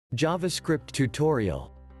JavaScript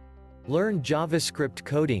tutorial. Learn JavaScript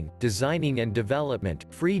coding, designing and development.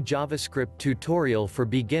 Free JavaScript tutorial for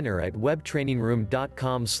beginner at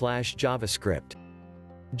webtrainingroom.com/javascript.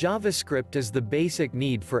 JavaScript is the basic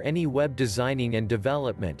need for any web designing and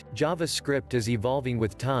development. JavaScript is evolving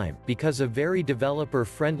with time, because of very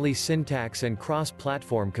developer-friendly syntax and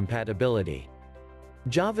cross-platform compatibility.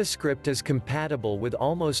 JavaScript is compatible with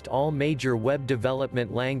almost all major web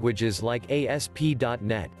development languages like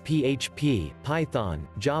ASP.NET, PHP, Python,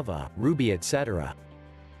 Java, Ruby, etc.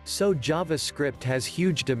 So JavaScript has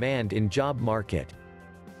huge demand in job market.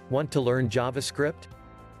 Want to learn JavaScript?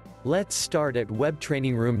 Let's start at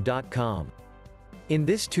WebTrainingRoom.com. In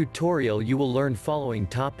this tutorial you will learn following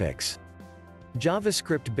topics.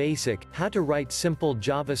 JavaScript Basic, how to write simple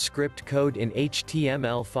JavaScript code in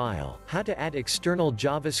HTML file, how to add external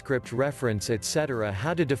JavaScript reference etc.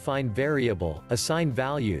 how to define variable, assign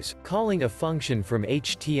values, calling a function from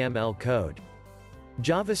HTML code.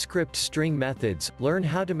 JavaScript String Methods, learn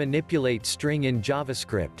how to manipulate string in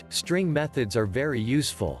JavaScript. String methods are very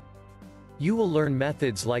useful. You will learn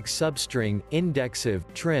methods like substring, indexOf,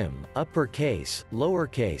 trim, uppercase,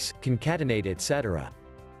 lowercase, concatenate etc.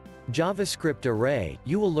 JavaScript Array,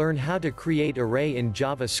 you will learn how to create array in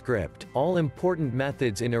JavaScript, all important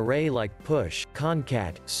methods in array like push,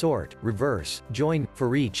 concat, sort, reverse, join,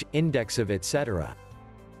 foreach, indexOf etc.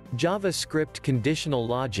 JavaScript Conditional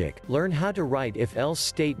Logic, learn how to write if-else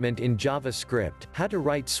statement in JavaScript, how to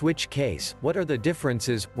write switch case, what are the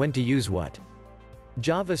differences, when to use what.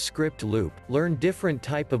 JavaScript Loop, learn different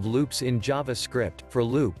type of loops in JavaScript, for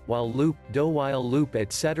loop, while loop, do-while loop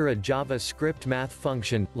etc. JavaScript Math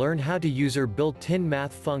Function, learn how to use built-in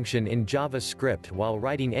math function in JavaScript while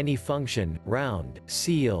writing any function, round,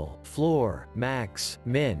 ceil, floor, max,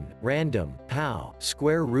 min, random, pow,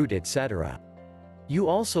 square root etc. You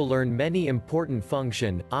also learn many important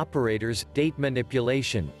function, operators, date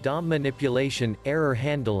manipulation, DOM manipulation, error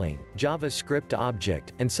handling, JavaScript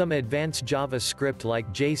object, and some advanced JavaScript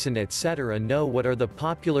like JSON etc. Know what are the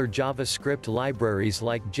popular JavaScript libraries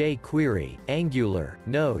like jQuery, Angular,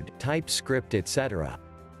 Node, TypeScript etc.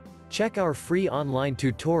 Check our free online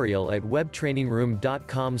tutorial at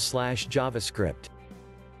webtrainingroom.com/javascript.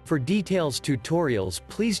 For details tutorials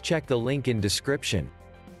please check the link in description.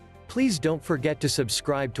 Please don't forget to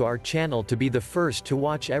subscribe to our channel to be the first to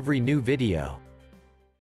watch every new video.